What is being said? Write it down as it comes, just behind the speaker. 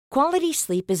Quality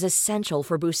sleep is essential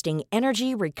for boosting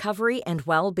energy, recovery, and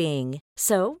well-being.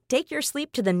 So, take your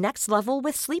sleep to the next level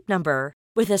with Sleep Number.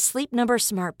 With a Sleep Number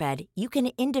smart bed, you can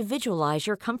individualize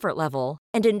your comfort level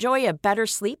and enjoy a better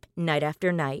sleep night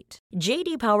after night.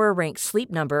 J.D. Power ranks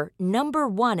Sleep Number number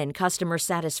one in customer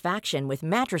satisfaction with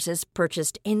mattresses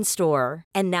purchased in-store.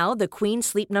 And now the Queen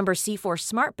Sleep Number C4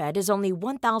 smart bed is only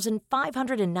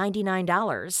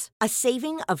 $1,599, a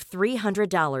saving of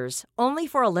 $300, only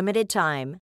for a limited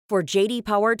time. For J.D.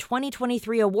 Power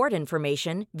 2023 award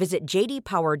information, visit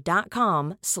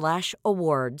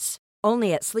jdpower.com/awards.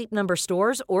 Only at Sleep Number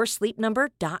stores or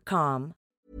sleepnumber.com.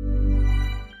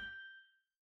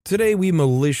 Today we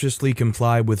maliciously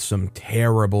comply with some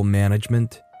terrible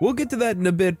management. We'll get to that in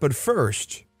a bit, but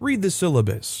first, read the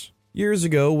syllabus. Years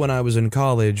ago, when I was in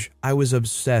college, I was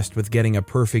obsessed with getting a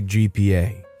perfect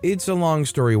GPA. It's a long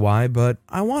story why, but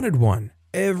I wanted one.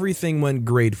 Everything went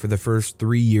great for the first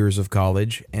 3 years of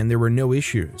college, and there were no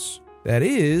issues. That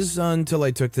is, until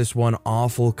I took this one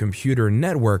awful computer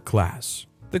network class.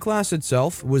 The class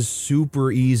itself was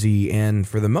super easy, and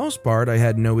for the most part, I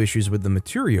had no issues with the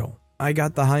material. I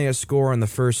got the highest score on the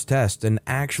first test and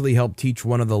actually helped teach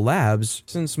one of the labs,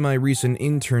 since my recent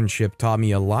internship taught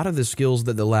me a lot of the skills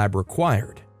that the lab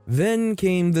required. Then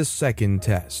came the second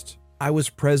test. I was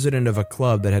president of a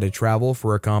club that had to travel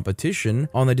for a competition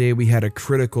on the day we had a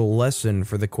critical lesson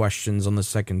for the questions on the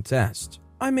second test.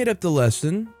 I made up the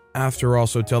lesson, after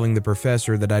also telling the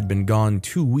professor that I'd been gone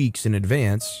 2 weeks in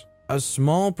advance. A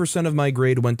small percent of my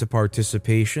grade went to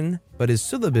participation, but his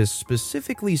syllabus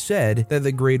specifically said that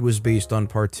the grade was based on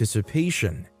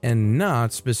participation and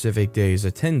not specific days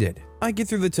attended. I get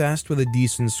through the test with a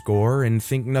decent score and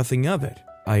think nothing of it.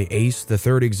 I ace the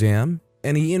third exam,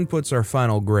 and he inputs our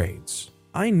final grades.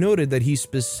 I noted that he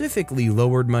specifically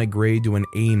lowered my grade to an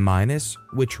A-,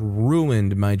 which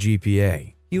ruined my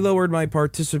GPA. He lowered my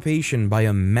participation by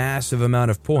a massive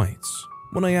amount of points.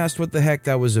 When I asked what the heck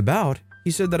that was about, he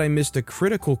said that I missed a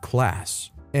critical class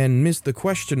and missed the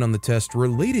question on the test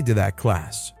related to that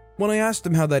class. When I asked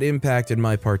him how that impacted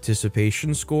my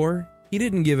participation score, he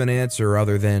didn't give an answer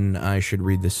other than I should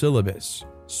read the syllabus.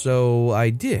 So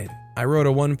I did. I wrote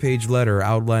a 1-page letter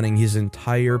outlining his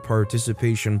entire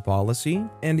participation policy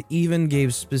and even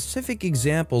gave specific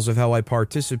examples of how I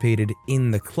participated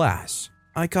in the class.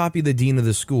 I copied the dean of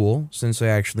the school, since I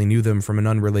actually knew them from an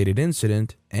unrelated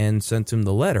incident, and sent him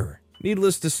the letter.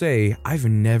 Needless to say, I've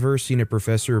never seen a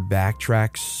professor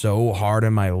backtrack so hard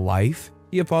in my life.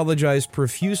 He apologized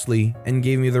profusely and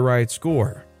gave me the right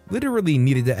score. Literally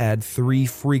needed to add 3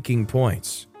 freaking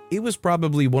points. It was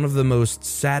probably one of the most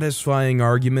satisfying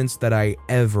arguments that I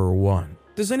ever won.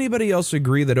 Does anybody else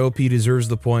agree that OP deserves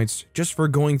the points just for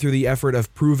going through the effort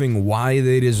of proving why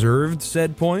they deserved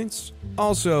said points?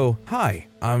 Also, hi,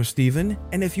 I'm Steven,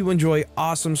 and if you enjoy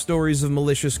awesome stories of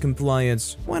malicious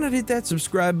compliance, why not hit that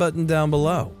subscribe button down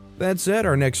below? That said,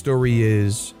 our next story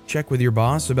is, check with your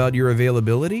boss about your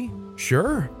availability?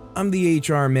 Sure. I'm the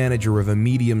HR manager of a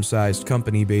medium-sized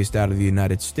company based out of the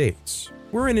United States.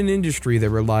 We're in an industry that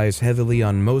relies heavily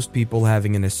on most people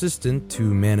having an assistant to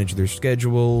manage their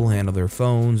schedule, handle their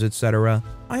phones, etc.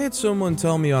 I had someone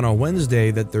tell me on a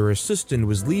Wednesday that their assistant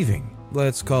was leaving.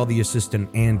 Let's call the assistant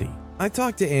Andy. I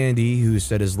talked to Andy, who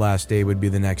said his last day would be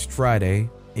the next Friday.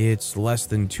 It's less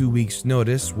than 2 weeks'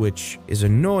 notice, which is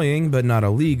annoying but not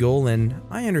illegal, and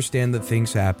I understand that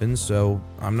things happen, so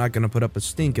I'm not going to put up a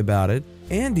stink about it.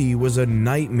 Andy was a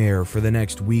nightmare for the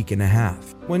next week and a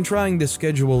half. When trying to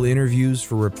schedule interviews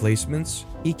for replacements,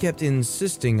 he kept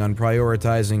insisting on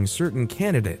prioritizing certain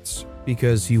candidates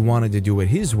because he wanted to do it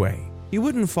his way. He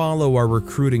wouldn't follow our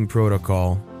recruiting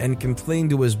protocol and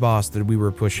complained to his boss that we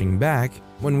were pushing back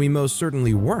when we most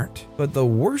certainly weren't. But the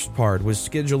worst part was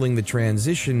scheduling the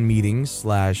transition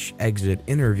meeting/exit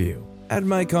interview. At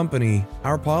my company,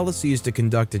 our policy is to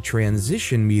conduct a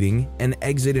transition meeting and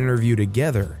exit interview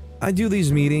together. I do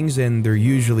these meetings and they're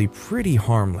usually pretty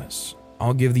harmless.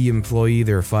 I'll give the employee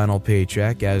their final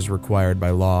paycheck as required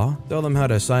by law, tell them how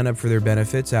to sign up for their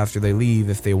benefits after they leave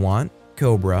if they want,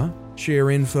 COBRA,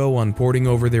 share info on porting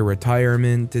over their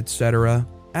retirement, etc.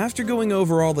 After going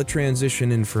over all the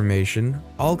transition information,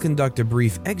 I'll conduct a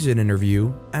brief exit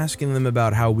interview, asking them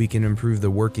about how we can improve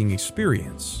the working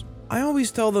experience. I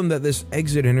always tell them that this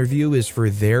exit interview is for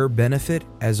their benefit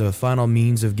as a final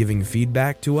means of giving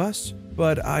feedback to us,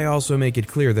 but I also make it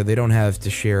clear that they don't have to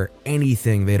share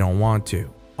anything they don't want to.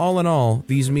 All in all,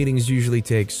 these meetings usually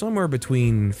take somewhere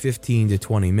between 15 to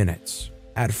 20 minutes.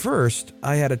 At first,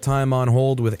 I had a time on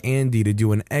hold with Andy to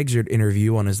do an exit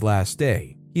interview on his last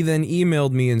day. He then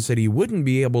emailed me and said he wouldn't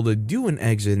be able to do an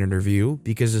exit interview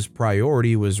because his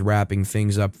priority was wrapping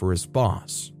things up for his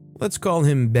boss. Let's call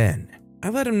him Ben. I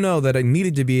let him know that I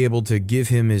needed to be able to give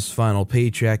him his final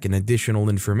paycheck and additional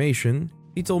information.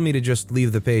 He told me to just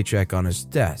leave the paycheck on his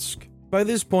desk. By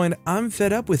this point, I'm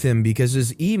fed up with him because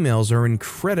his emails are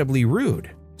incredibly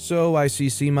rude. So I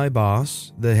CC my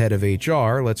boss, the head of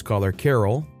HR, let's call her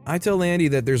Carol. I tell Andy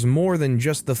that there's more than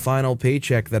just the final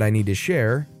paycheck that I need to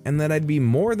share, and that I'd be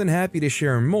more than happy to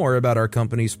share more about our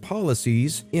company's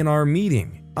policies in our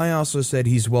meeting. I also said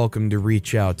he's welcome to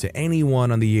reach out to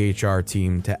anyone on the HR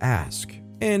team to ask.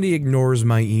 Andy ignores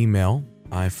my email.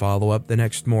 I follow up the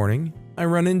next morning. I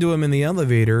run into him in the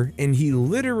elevator, and he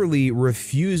literally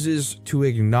refuses to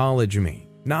acknowledge me.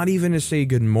 Not even to say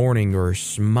good morning or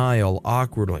smile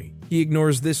awkwardly. He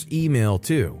ignores this email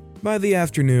too. By the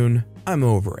afternoon, I'm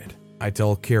over it. I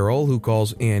tell Carol, who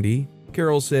calls Andy.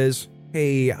 Carol says,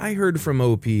 "Hey, I heard from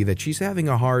OP that she's having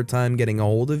a hard time getting a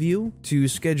hold of you to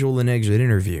schedule an exit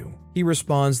interview." He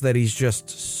responds that he's just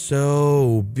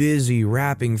so busy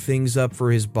wrapping things up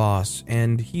for his boss,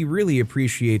 and he really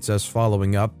appreciates us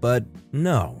following up, but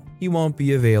no, he won't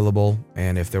be available,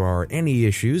 and if there are any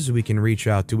issues, we can reach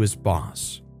out to his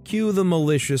boss. Cue the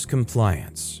malicious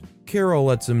compliance. Carol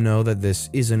lets him know that this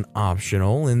isn't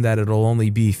optional and that it'll only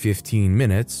be 15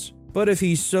 minutes, but if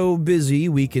he's so busy,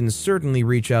 we can certainly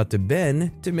reach out to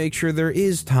Ben to make sure there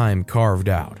is time carved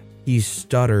out. He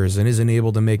stutters and isn't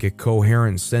able to make a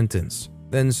coherent sentence,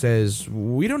 then says,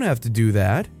 "We don't have to do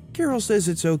that." Carol says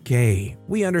it's okay.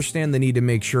 We understand the need to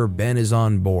make sure Ben is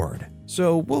on board,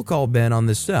 so we'll call Ben on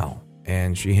the cell,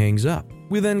 and she hangs up.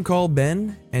 We then call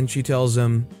Ben, and she tells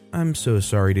him, "I'm so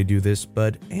sorry to do this,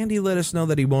 but Andy let us know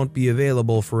that he won't be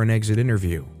available for an exit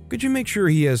interview. Could you make sure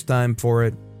he has time for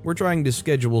it? We're trying to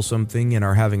schedule something and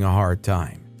are having a hard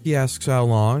time." He asks how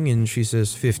long, and she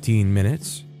says 15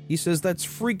 minutes. He says that's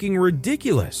freaking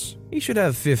ridiculous. He should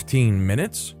have 15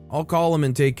 minutes. I'll call him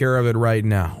and take care of it right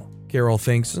now. Carol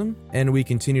thanks him, and we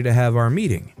continue to have our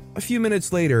meeting. A few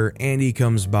minutes later, Andy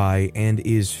comes by and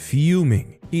is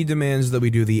fuming. He demands that we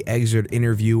do the exit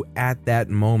interview at that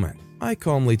moment. I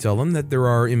calmly tell him that there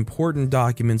are important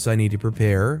documents I need to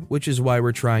prepare, which is why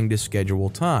we're trying to schedule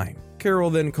time. Carol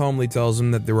then calmly tells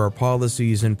him that there are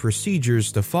policies and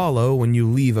procedures to follow when you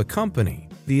leave a company.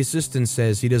 The assistant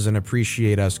says he doesn't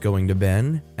appreciate us going to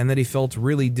Ben and that he felt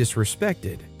really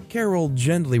disrespected. Carol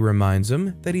gently reminds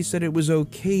him that he said it was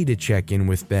okay to check in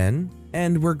with Ben,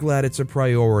 and we're glad it's a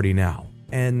priority now.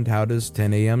 And how does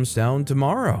 10 a.m. sound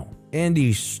tomorrow?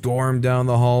 Andy stormed down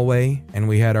the hallway, and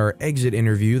we had our exit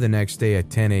interview the next day at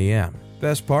 10 a.m.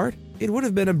 Best part? It would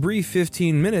have been a brief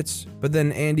 15 minutes, but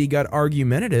then Andy got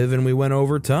argumentative and we went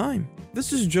over time.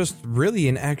 This is just really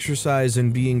an exercise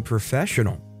in being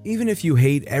professional. Even if you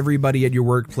hate everybody at your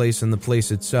workplace and the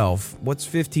place itself, what's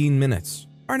 15 minutes?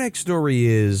 Our next story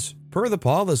is, per the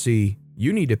policy,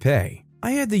 you need to pay.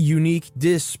 I had the unique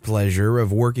displeasure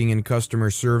of working in customer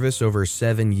service over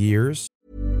 7 years.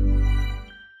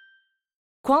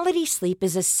 Quality sleep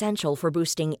is essential for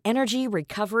boosting energy,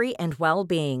 recovery, and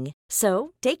well-being.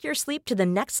 So, take your sleep to the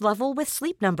next level with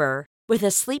Sleep Number. With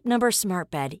a Sleep Number smart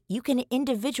bed, you can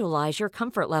individualize your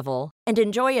comfort level and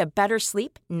enjoy a better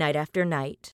sleep night after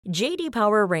night. J.D.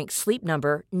 Power ranks Sleep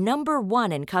Number number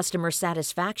 1 in customer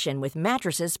satisfaction with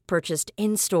mattresses purchased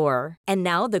in-store. And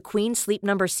now the Queen Sleep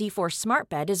Number C4 smart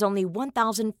bed is only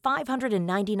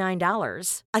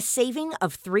 $1,599, a saving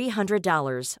of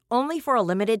 $300, only for a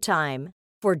limited time.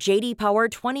 For J.D. Power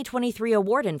 2023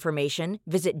 award information,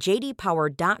 visit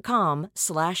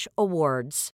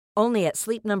jdpower.com/awards. Only at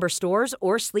Sleep Number stores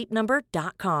or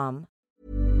sleepnumber.com.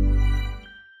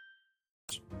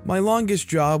 My longest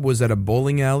job was at a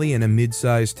bowling alley in a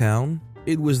mid-sized town.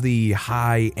 It was the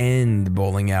high-end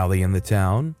bowling alley in the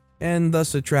town, and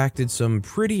thus attracted some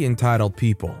pretty entitled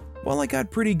people. While I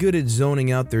got pretty good at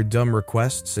zoning out their dumb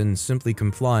requests and simply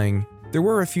complying, there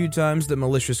were a few times that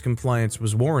malicious compliance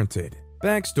was warranted.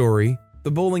 Backstory: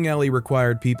 the bowling alley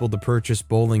required people to purchase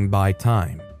bowling by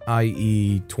time,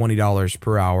 i.e. $20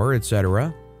 per hour,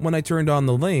 etc. When I turned on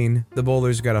the lane, the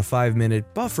bowlers got a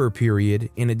 5-minute buffer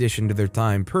period in addition to their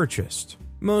time purchased.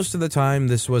 Most of the time,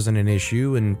 this wasn't an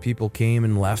issue and people came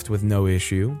and left with no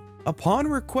issue. Upon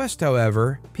request,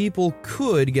 however, people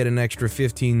could get an extra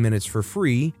 15 minutes for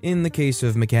free in the case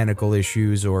of mechanical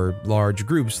issues or large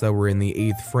groups that were in the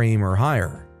 8th frame or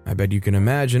higher. I bet you can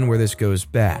imagine where this goes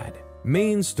bad.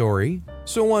 Main story: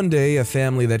 so one day, a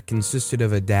family that consisted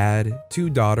of a dad,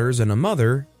 2 daughters, and a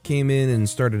mother came in and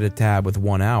started a tab with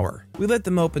 1 hour. We let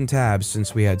them open tabs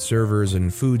since we had servers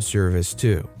and food service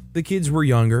too. The kids were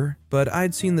younger, but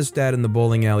I'd seen this dad in the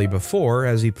bowling alley before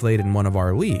as he played in one of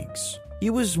our leagues. He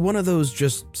was one of those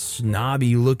just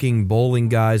snobby looking bowling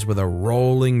guys with a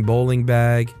rolling bowling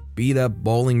bag, beat up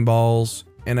bowling balls,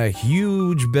 and a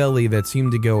huge belly that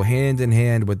seemed to go hand in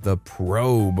hand with the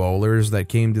pro bowlers that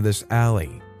came to this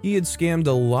alley. He had scammed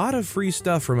a lot of free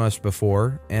stuff from us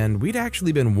before, and we'd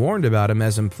actually been warned about him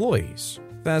as employees.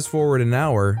 Fast forward an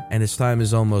hour, and his time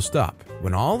is almost up,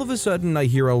 when all of a sudden I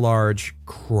hear a large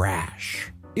crash.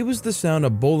 It was the sound a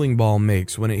bowling ball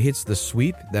makes when it hits the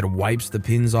sweep that wipes the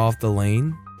pins off the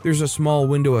lane. There's a small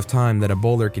window of time that a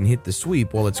bowler can hit the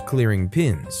sweep while it's clearing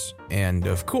pins. And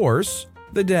of course,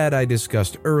 the dad I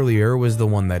discussed earlier was the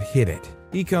one that hit it.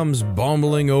 He comes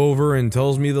bumbling over and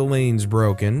tells me the lane's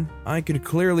broken. I could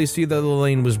clearly see that the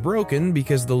lane was broken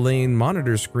because the lane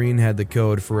monitor screen had the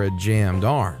code for a jammed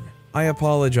arm. I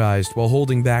apologized while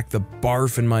holding back the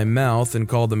barf in my mouth and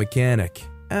called the mechanic.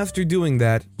 After doing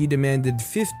that, he demanded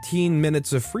 15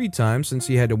 minutes of free time since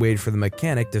he had to wait for the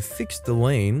mechanic to fix the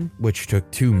lane, which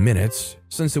took 2 minutes.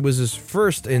 Since it was his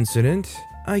first incident,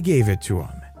 I gave it to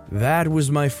him. That was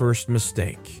my first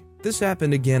mistake. This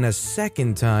happened again a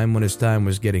second time when his time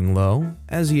was getting low,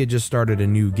 as he had just started a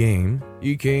new game.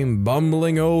 He came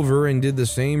bumbling over and did the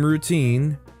same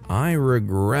routine. I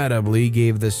regrettably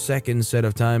gave the second set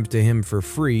of times to him for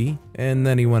free, and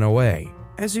then he went away.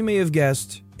 As you may have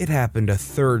guessed, it happened a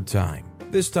third time.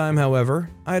 This time, however,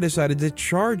 I decided to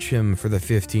charge him for the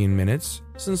 15 minutes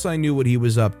since I knew what he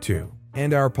was up to.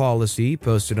 And our policy,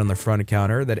 posted on the front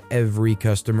counter that every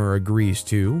customer agrees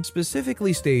to,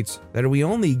 specifically states that we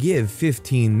only give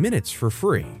 15 minutes for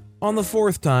free. On the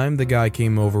fourth time, the guy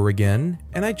came over again,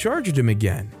 and I charged him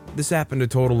again. This happened a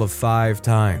total of 5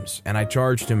 times, and I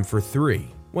charged him for 3.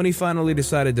 When he finally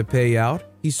decided to pay out,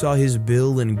 he saw his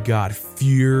bill and got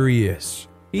furious.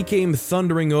 He came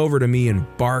thundering over to me and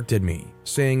barked at me,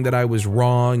 saying that I was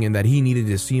wrong and that he needed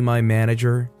to see my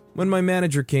manager. When my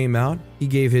manager came out, he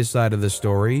gave his side of the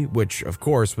story, which of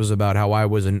course was about how I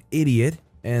was an idiot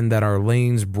and that our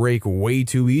lanes break way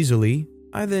too easily.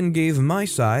 I then gave my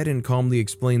side and calmly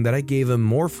explained that I gave him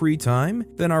more free time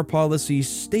than our policy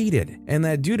stated, and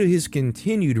that due to his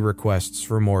continued requests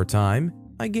for more time,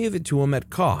 I gave it to him at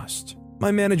cost.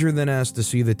 My manager then asked to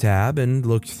see the tab and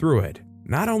looked through it.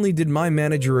 Not only did my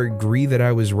manager agree that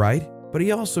I was right, but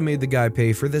he also made the guy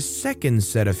pay for the second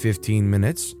set of 15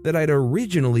 minutes that I'd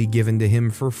originally given to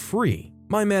him for free.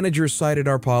 My manager cited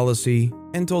our policy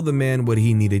and told the man what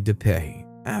he needed to pay.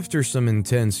 After some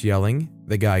intense yelling,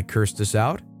 the guy cursed us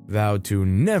out, vowed to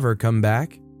never come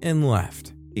back, and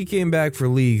left. He came back for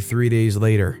league 3 days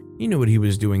later. He knew what he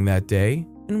was doing that day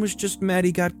and was just mad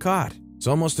he got caught. It's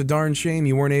almost a darn shame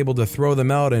you weren't able to throw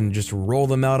them out and just roll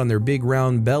them out on their big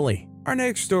round belly. Our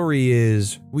next story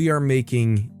is, we are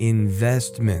making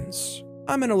investments.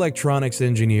 I'm an electronics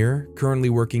engineer,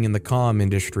 currently working in the comm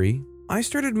industry. I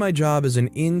started my job as an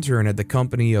intern at the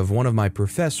company of one of my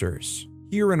professors.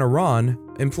 Here in Iran,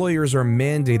 employers are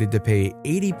mandated to pay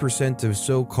 80% of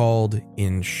so-called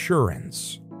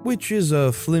insurance, which is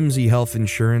a flimsy health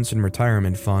insurance and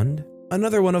retirement fund.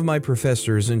 Another one of my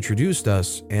professors introduced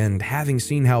us, and having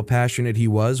seen how passionate he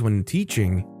was when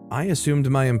teaching, I assumed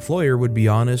my employer would be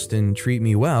honest and treat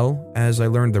me well as I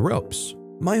learned the ropes.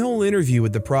 My whole interview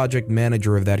with the project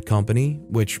manager of that company,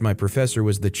 which my professor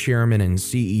was the chairman and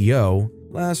CEO,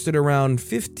 lasted around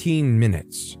 15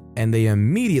 minutes, and they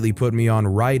immediately put me on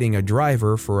writing a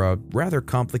driver for a rather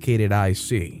complicated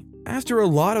IC. After a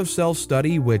lot of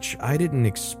self-study, which I didn't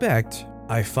expect,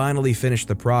 I finally finished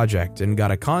the project and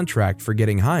got a contract for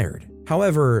getting hired.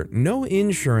 However, no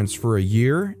insurance for a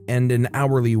year and an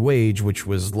hourly wage which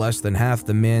was less than half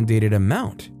the mandated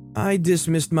amount. I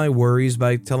dismissed my worries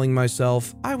by telling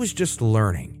myself I was just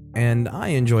learning, and I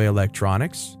enjoy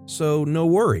electronics, so no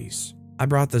worries. I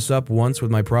brought this up once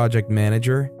with my project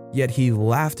manager, yet he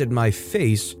laughed at my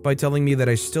face by telling me that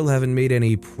I still haven't made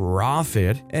any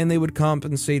profit and they would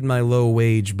compensate my low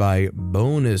wage by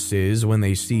bonuses when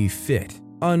they see fit.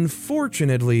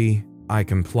 Unfortunately, I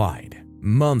complied.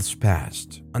 Months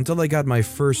passed until I got my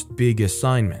first big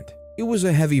assignment. It was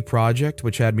a heavy project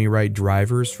which had me write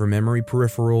drivers for memory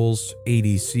peripherals,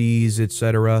 ADCs,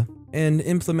 etc., and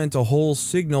implement a whole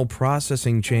signal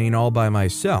processing chain all by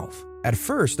myself. At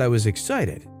first, I was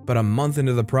excited, but a month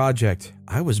into the project,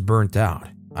 I was burnt out.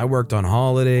 I worked on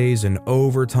holidays and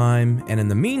overtime, and in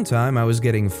the meantime, I was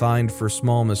getting fined for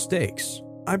small mistakes.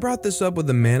 I brought this up with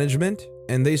the management,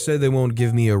 and they said they won't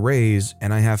give me a raise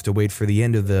and I have to wait for the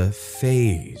end of the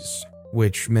phase,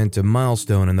 which meant a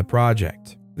milestone in the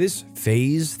project. This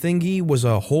phase thingy was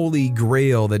a holy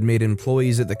grail that made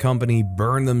employees at the company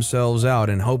burn themselves out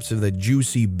in hopes of the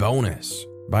juicy bonus.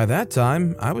 By that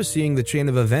time, I was seeing the chain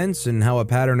of events and how a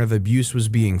pattern of abuse was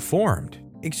being formed.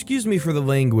 Excuse me for the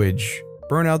language.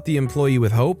 Burn out the employee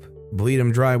with hope, bleed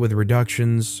him dry with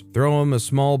reductions, throw him a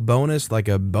small bonus like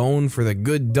a bone for the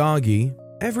good doggy,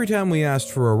 Every time we asked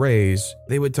for a raise,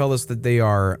 they would tell us that they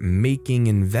are making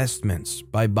investments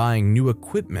by buying new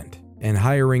equipment and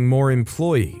hiring more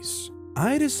employees.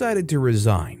 I decided to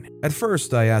resign. At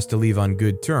first, I asked to leave on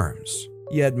good terms.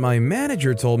 Yet my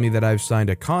manager told me that I've signed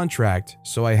a contract,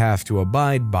 so I have to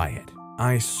abide by it.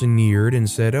 I sneered and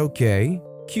said, okay,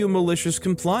 cue malicious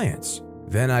compliance.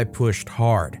 Then I pushed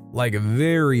hard, like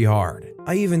very hard.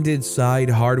 I even did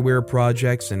side hardware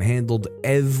projects and handled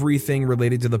everything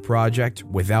related to the project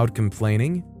without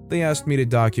complaining. They asked me to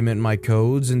document my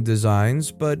codes and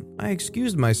designs, but I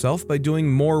excused myself by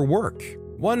doing more work.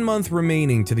 1 month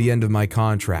remaining to the end of my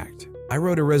contract. I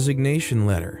wrote a resignation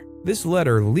letter. This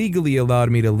letter legally allowed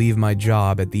me to leave my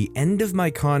job at the end of my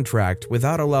contract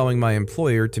without allowing my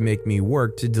employer to make me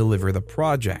work to deliver the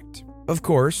project. Of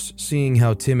course, seeing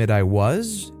how timid I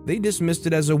was, they dismissed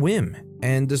it as a whim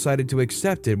and decided to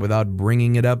accept it without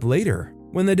bringing it up later.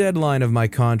 When the deadline of my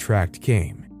contract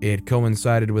came, it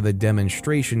coincided with a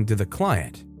demonstration to the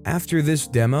client. After this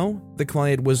demo, the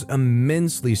client was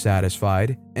immensely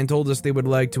satisfied and told us they would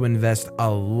like to invest a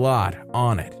lot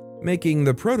on it, making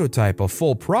the prototype a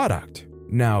full product.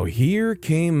 Now here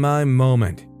came my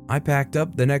moment. I packed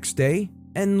up the next day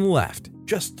and left,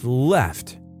 just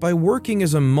left. By working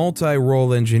as a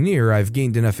multi-role engineer, I've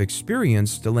gained enough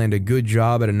experience to land a good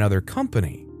job at another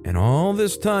company. And all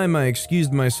this time, I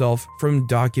excused myself from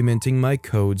documenting my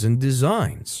codes and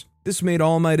designs. This made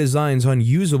all my designs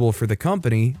unusable for the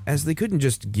company, as they couldn't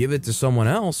just give it to someone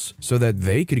else so that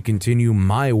they could continue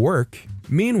my work.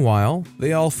 Meanwhile,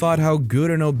 they all thought how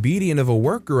good and obedient of a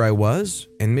worker I was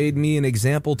and made me an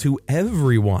example to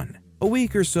everyone. A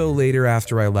week or so later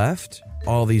after I left,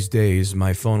 all these days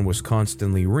my phone was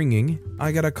constantly ringing,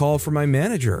 I got a call from my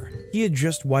manager. He had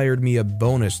just wired me a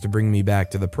bonus to bring me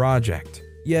back to the project.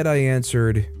 Yet I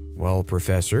answered, "Well,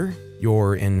 Professor,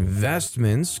 your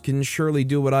investments can surely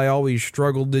do what I always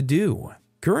struggled to do."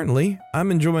 Currently, I'm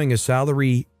enjoying a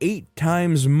salary 8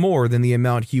 times more than the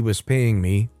amount he was paying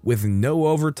me, with no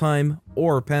overtime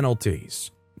or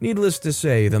penalties. Needless to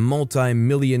say, the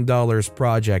multi-million-dollar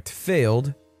project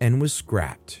failed and was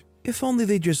scrapped. If only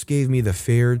they just gave me the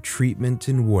fair treatment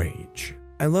and wage.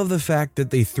 I love the fact that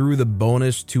they threw the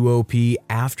bonus to OP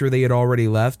after they had already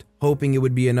left, hoping it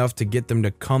would be enough to get them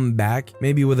to come back,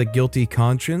 maybe with a guilty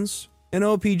conscience. And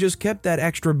OP just kept that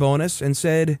extra bonus and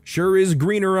said, "Sure is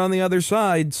greener on the other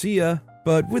side, see ya."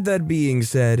 But with that being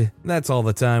said, that's all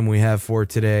the time we have for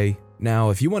today.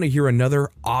 Now, if you want to hear another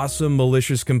awesome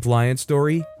malicious compliance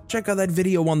story, check out that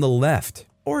video on the left.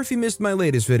 Or if you missed my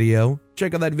latest video,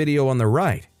 check out that video on the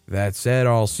right. That said,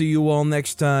 I'll see you all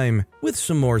next time with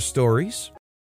some more stories.